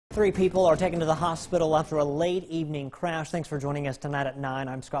Three people are taken to the hospital after a late evening crash. Thanks for joining us tonight at 9.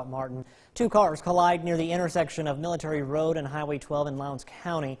 I'm Scott Martin. Two cars collide near the intersection of Military Road and Highway 12 in Lowndes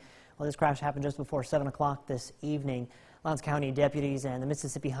County. Well, this crash happened just before 7 o'clock this evening. Lowndes County deputies and the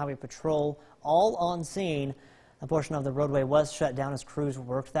Mississippi Highway Patrol all on scene. A portion of the roadway was shut down as crews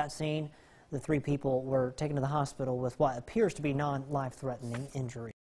worked that scene. The three people were taken to the hospital with what appears to be non-life-threatening injuries.